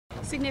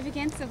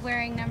significance of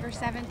wearing number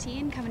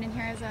 17, coming in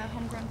here as a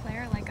homegrown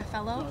player, like a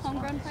fellow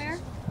homegrown player?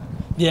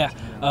 Yeah,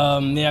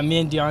 me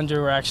and DeAndre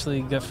were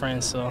actually good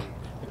friends, so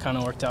it kind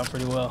of worked out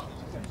pretty well.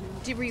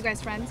 Were you guys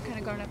friends kind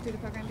of growing up through the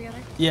program together?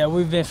 Yeah,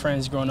 we've been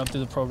friends growing up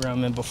through the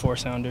program and before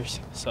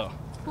Sounders. So.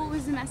 What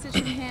was the message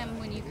from him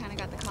when you kind of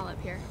got the call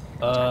up here?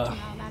 Talk to him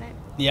all about it?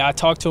 Yeah, I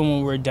talked to him when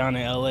we were down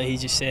in LA. He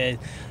just said,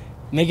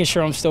 making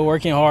sure I'm still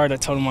working hard. I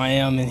told him I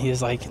am, and he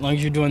was like, as long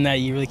as you're doing that,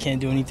 you really can't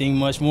do anything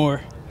much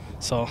more.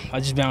 So I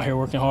just been out here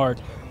working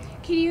hard.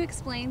 Can you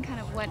explain kind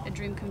of what a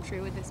dream come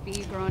true would this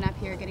be, growing up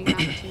here, getting an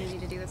opportunity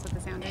to do this with the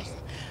Sounders?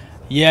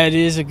 Yeah, it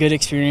is a good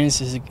experience.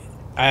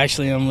 I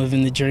actually am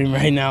living the dream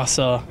right now,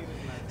 so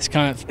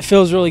it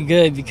feels really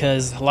good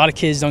because a lot of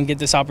kids don't get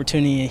this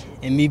opportunity,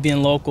 and me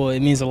being local,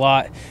 it means a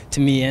lot to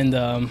me and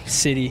the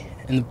city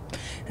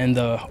and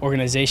the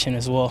organization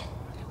as well.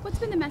 What's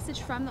been the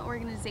message from the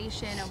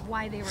organization of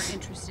why they were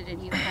interested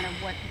in you, kind of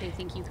what they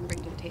think you can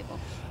bring to the table?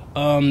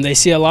 They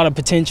see a lot of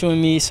potential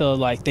in me, so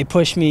like they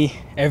push me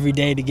every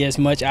day to get as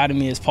much out of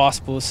me as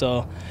possible.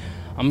 So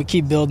I'm gonna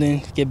keep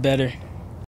building, get better.